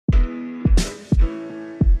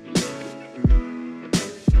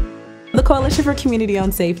The Coalition for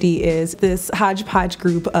Community-Owned Safety is this hodgepodge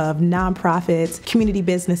group of nonprofits, community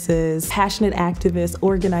businesses, passionate activists,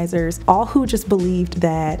 organizers, all who just believed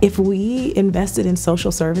that if we invested in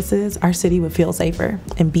social services, our city would feel safer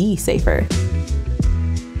and be safer.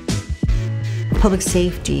 Public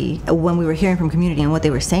safety, when we were hearing from community and what they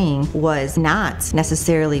were saying, was not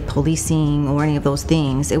necessarily policing or any of those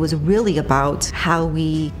things. It was really about how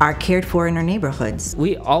we are cared for in our neighborhoods.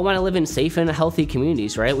 We all want to live in safe and healthy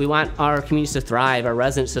communities, right? We want our communities to thrive, our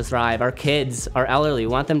residents to thrive, our kids, our elderly.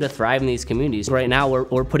 We want them to thrive in these communities. Right now,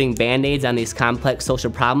 we're putting Band-Aids on these complex social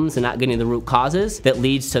problems and not getting the root causes that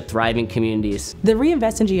leads to thriving communities. The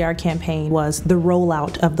Reinvest in GR campaign was the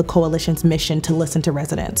rollout of the Coalition's mission to listen to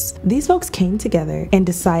residents. These folks came together and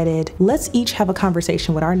decided, let's each have a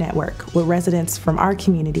conversation with our network, with residents from our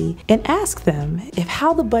community, and ask them if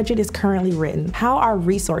how the budget is currently written, how our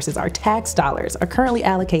resources, our tax dollars are currently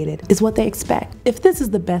allocated is what they expect. If this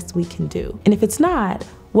is the best we can do. And if it's not,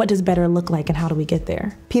 what does better look like and how do we get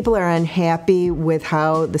there? People are unhappy with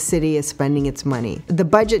how the city is spending its money. The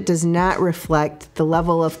budget does not reflect the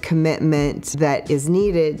level of commitment that is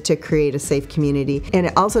needed to create a safe community, and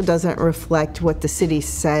it also doesn't reflect what the city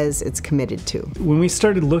says it's committed to. When we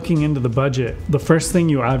started looking into the budget, the first thing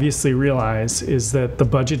you obviously realize is that the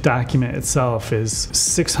budget document itself is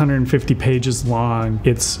 650 pages long.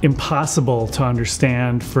 It's impossible to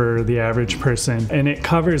understand for the average person, and it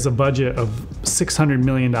covers a budget of $600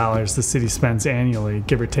 million the city spends annually,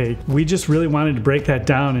 give or take. We just really wanted to break that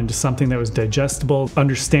down into something that was digestible,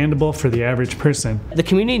 understandable for the average person. The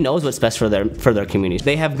community knows what's best for their communities.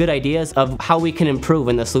 They have good ideas of how we can improve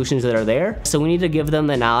and the solutions that are there. So we need to give them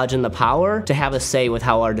the knowledge and the power to have a say with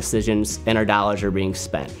how our decisions and our dollars are being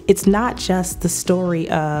spent. It's not just the story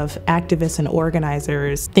of activists and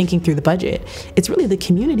organizers thinking through the budget. It's really the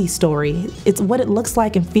community story. It's what it looks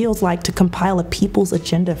like and feels like to compile a people's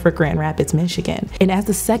agenda for Grand Rapids, Michigan. And as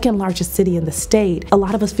the second largest city in the state, a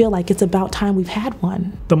lot of us feel like it's about time we've had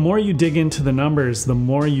one. The more you dig into the numbers, the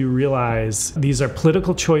more you realize these are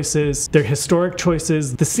political choices, they're historic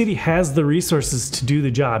choices. The city has the resources to do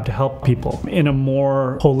the job, to help people in a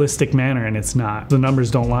more holistic manner, and it's not. The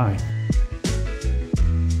numbers don't lie.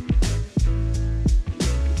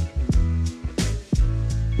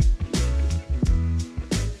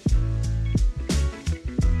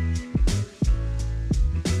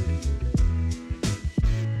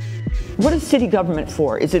 What is city government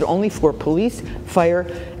for? Is it only for police, fire,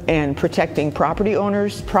 and protecting property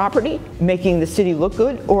owners' property, making the city look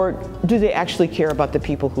good, or do they actually care about the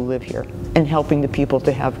people who live here and helping the people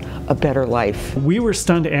to have a better life? We were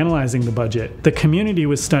stunned analyzing the budget. The community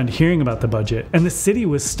was stunned hearing about the budget, and the city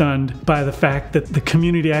was stunned by the fact that the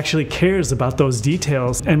community actually cares about those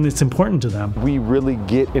details and it's important to them. We really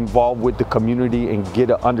get involved with the community and get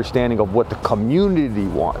an understanding of what the community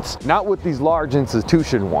wants, not what these large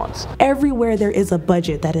institutions wants. Everywhere there is a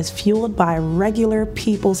budget that is fueled by regular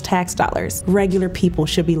people's tax dollars, regular people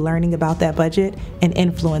should be learning about that budget and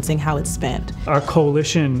influencing how it's spent. Our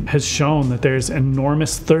coalition has shown that there's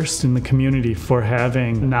enormous thirst in the community for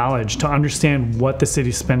having knowledge to understand what the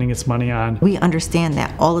city's spending its money on. We understand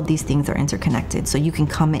that all of these things are interconnected, so you can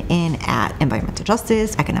come in at environmental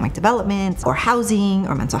justice, economic development, or housing,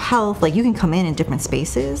 or mental health. Like, you can come in different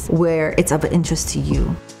spaces where it's of interest to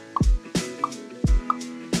you.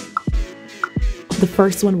 The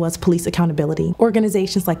first one was police accountability.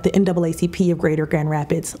 Organizations like the NAACP of Greater Grand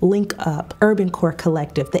Rapids, Link Up, Urban Core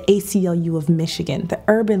Collective, the ACLU of Michigan, the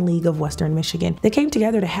Urban League of Western Michigan, they came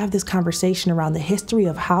together to have this conversation around the history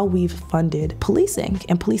of how we've funded policing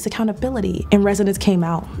and police accountability. And residents came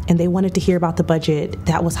out and they wanted to hear about the budget.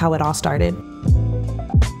 That was how it all started.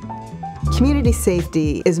 Community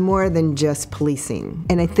safety is more than just policing.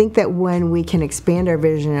 And I think that when we can expand our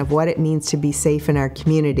vision of what it means to be safe in our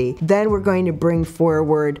community, then we're going to bring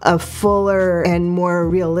forward a fuller and more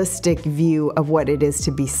realistic view of what it is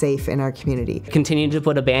to be safe in our community. Continuing to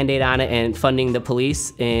put a Band-Aid on it and funding the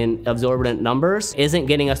police in absorbent numbers isn't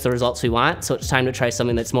getting us the results we want, so it's time to try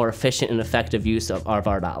something that's more efficient and effective use of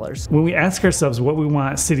our dollars. When we ask ourselves what we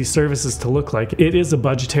want city services to look like, it is a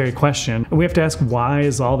budgetary question. And we have to ask, why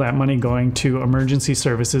is all that money going to emergency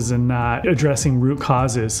services and not addressing root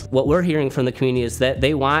causes? What we're hearing from the community is that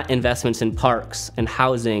they want investments in parks and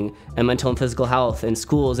housing and mental and physical health and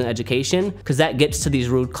schools and education, because that gets to these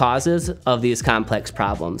root causes of these complex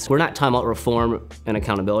problems. We're not talking about reform and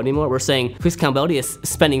accountability anymore. We're saying police accountability is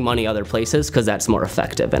spending money other places because that's more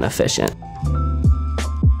effective and efficient.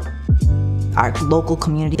 Our local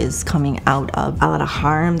community is coming out of a lot of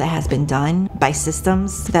harm that has been done by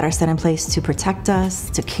systems that are set in place to protect us,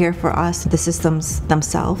 to care for us. The systems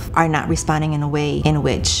themselves are not responding in a way in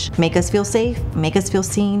which make us feel safe, make us feel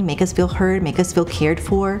seen, make us feel heard, make us feel cared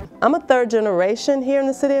for. I'm a third generation here in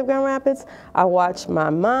the city of Grand Rapids. I watched my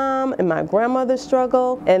mom and my grandmother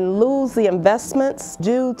struggle and lose the investments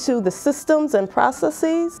due to the systems and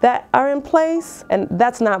processes that are in place, and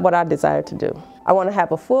that's not what I desire to do. I want to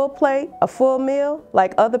have a full plate, a full meal,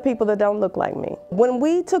 like other people that don't look like me. When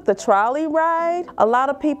we took the trolley ride, a lot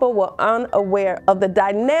of people were unaware of the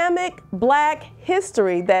dynamic Black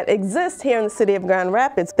history that exists here in the city of Grand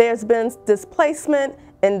Rapids. There's been displacement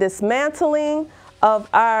and dismantling of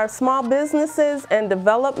our small businesses and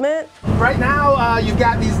development. Right now, you've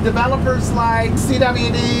got these developers like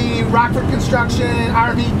CWD, Rockford Construction,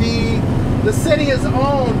 RVD. The city is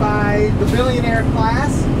owned by the billionaire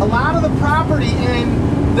class. A lot of the property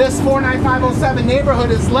in this 49507 neighborhood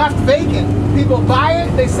is left vacant. People buy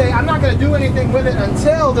it, they say, I'm not going to do anything with it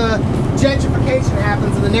until the gentrification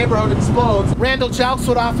happens and the neighborhood explodes. Randall Jelks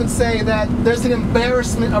would often say that there's an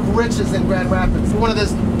embarrassment of riches in Grand Rapids. One of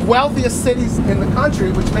the wealthiest cities in the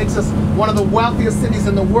country, which makes us one of the wealthiest cities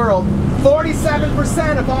in the world.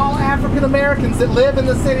 47% of all African Americans that live in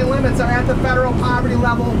the city limits are at the federal poverty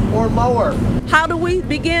level or lower. How do we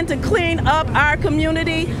begin to clean up our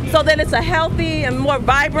community so that it's a healthy and more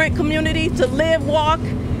vibrant community to live, walk,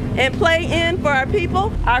 and play in for our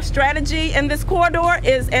people? Our strategy in this corridor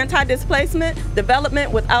is anti-displacement,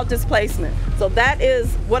 development without displacement. So that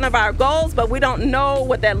is one of our goals, but we don't know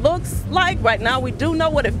what that looks like. Right now we do know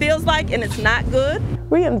what it feels like, and it's not good.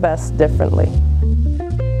 Reinvest differently.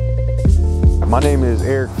 My name is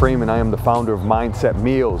Eric Freeman. I am the founder of Mindset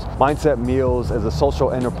Meals. Mindset Meals is a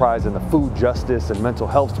social enterprise in the food justice and mental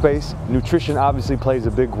health space. Nutrition obviously plays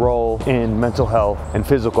a big role in mental health and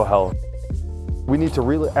physical health. We need to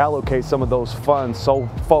really allocate some of those funds so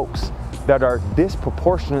folks that are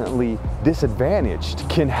disproportionately disadvantaged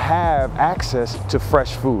can have access to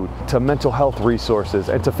fresh food, to mental health resources,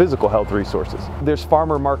 and to physical health resources. There's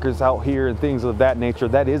farmer markets out here and things of that nature.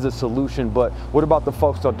 That is a solution, but what about the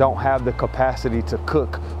folks that don't have the capacity to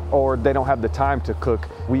cook or they don't have the time to cook?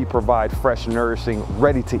 We provide fresh, nourishing,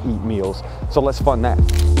 ready-to-eat meals. So let's fund that.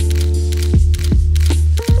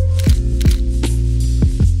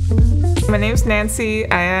 My name's Nancy.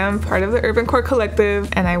 I am part of the Urban Core Collective,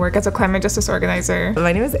 and I work as a climate justice organizer.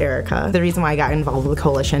 My name is Erica. The reason why I got involved with the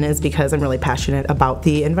coalition is because I'm really passionate about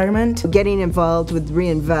the environment. Getting involved with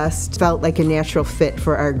Reinvest felt like a natural fit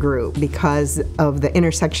for our group because of the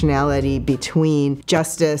intersectionality between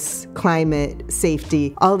justice, climate,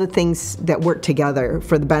 safety, all the things that work together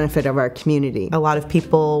for the benefit of our community. A lot of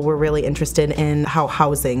people were really interested in how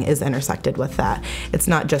housing is intersected with that. It's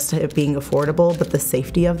not just it being affordable, but the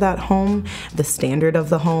safety of that home, the standard of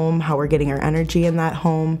the home, how we're getting our energy in that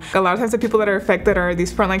home. A lot of times the people that are affected are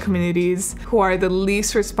these frontline communities who are the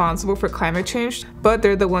least responsible for climate change, but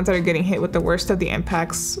they're the ones that are getting hit with the worst of the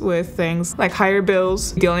impacts with things like higher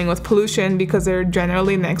bills, dealing with pollution because they're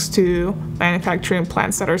generally next to manufacturing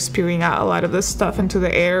plants that are spewing out a lot of this stuff into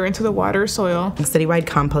the air, into the water, soil. Citywide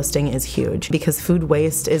composting is huge because food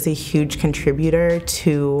waste is a huge contributor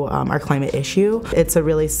to our climate issue. It's a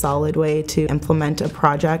really solid way to implement a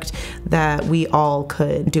project that we all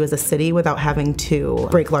could do as a city without having to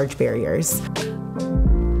break large barriers.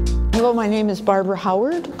 Hello, my name is Barbara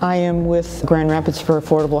Howard. I am with Grand Rapids for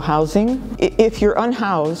Affordable Housing. If you're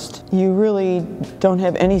unhoused, you really don't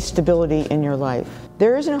have any stability in your life.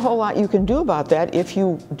 There isn't a whole lot you can do about that if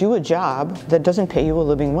you do a job that doesn't pay you a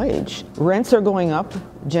living wage. Rents are going up,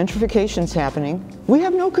 gentrification's happening. We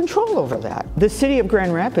have no control over that. The city of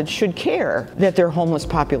Grand Rapids should care that their homeless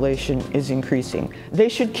population is increasing. They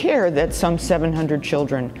should care that some 700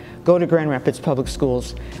 children go to Grand Rapids public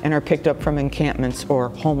schools and are picked up from encampments or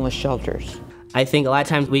homeless shelters. I think a lot of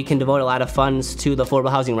times we can devote a lot of funds to the affordable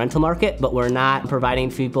housing rental market, but we're not providing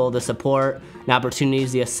people the support and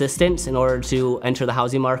opportunities, the assistance in order to enter the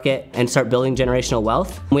housing market and start building generational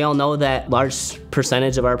wealth. We all know that large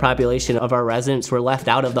percentage of our population, of our residents, were left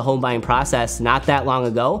out of the home buying process not that long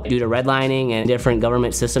ago due to redlining and different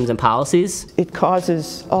government systems and policies. It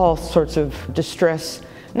causes all sorts of distress,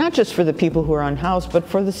 not just for the people who are unhoused, but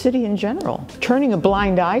for the city in general. Turning a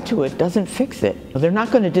blind eye to it doesn't fix it. They're not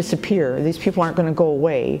going to disappear. These people aren't going to go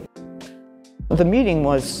away. The meeting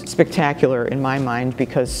was spectacular in my mind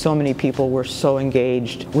because so many people were so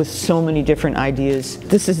engaged with so many different ideas.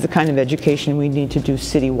 This is the kind of education we need to do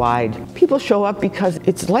citywide. People show up because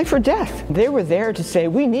it's life or death. They were there to say,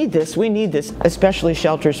 we need this, especially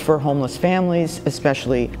shelters for homeless families,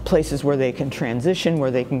 especially places where they can transition, where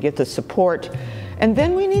they can get the support. And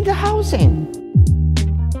then we need the housing.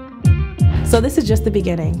 So this is just the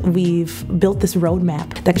beginning. We've built this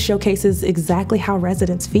roadmap that showcases exactly how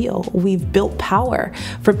residents feel. We've built power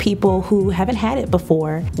for people who haven't had it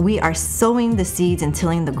before. We are sowing the seeds and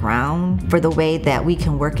tilling the ground for the way that we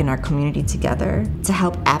can work in our community together to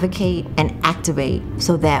help advocate and activate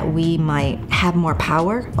so that we might have more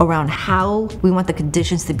power around how we want the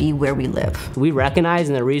conditions to be where we live. We recognize,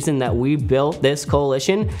 and the reason that we built this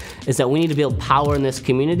coalition is that we need to build power in this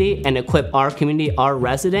community and equip our community, our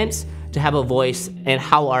residents, to have a voice in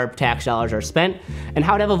how our tax dollars are spent and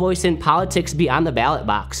how to have a voice in politics beyond the ballot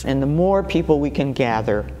box. And the more people we can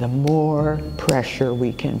gather, the more pressure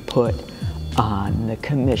we can put on the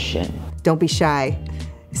commission. Don't be shy.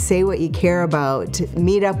 Say what you care about.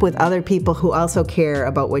 Meet up with other people who also care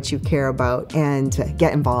about what you care about and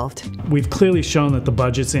get involved. We've clearly shown that the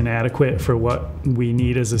budget's inadequate for what we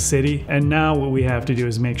need as a city, and now what we have to do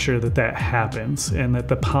is make sure that that happens and that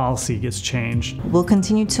the policy gets changed. We'll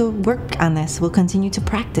continue to work on this. We'll continue to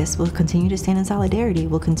practice. We'll continue to stand in solidarity.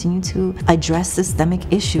 We'll continue to address systemic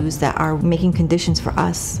issues that are making conditions for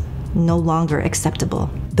us no longer acceptable.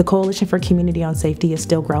 The Coalition for Community on Safety is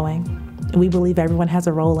still growing. We believe everyone has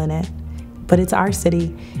a role in it, but it's our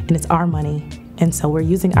city and it's our money, and so we're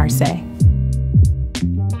using our say.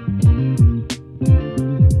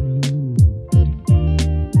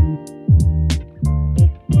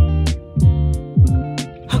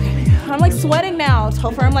 Okay, I'm like sweating now.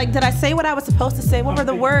 Topher, I'm like, did I say what I was supposed to say? What were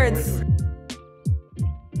the words?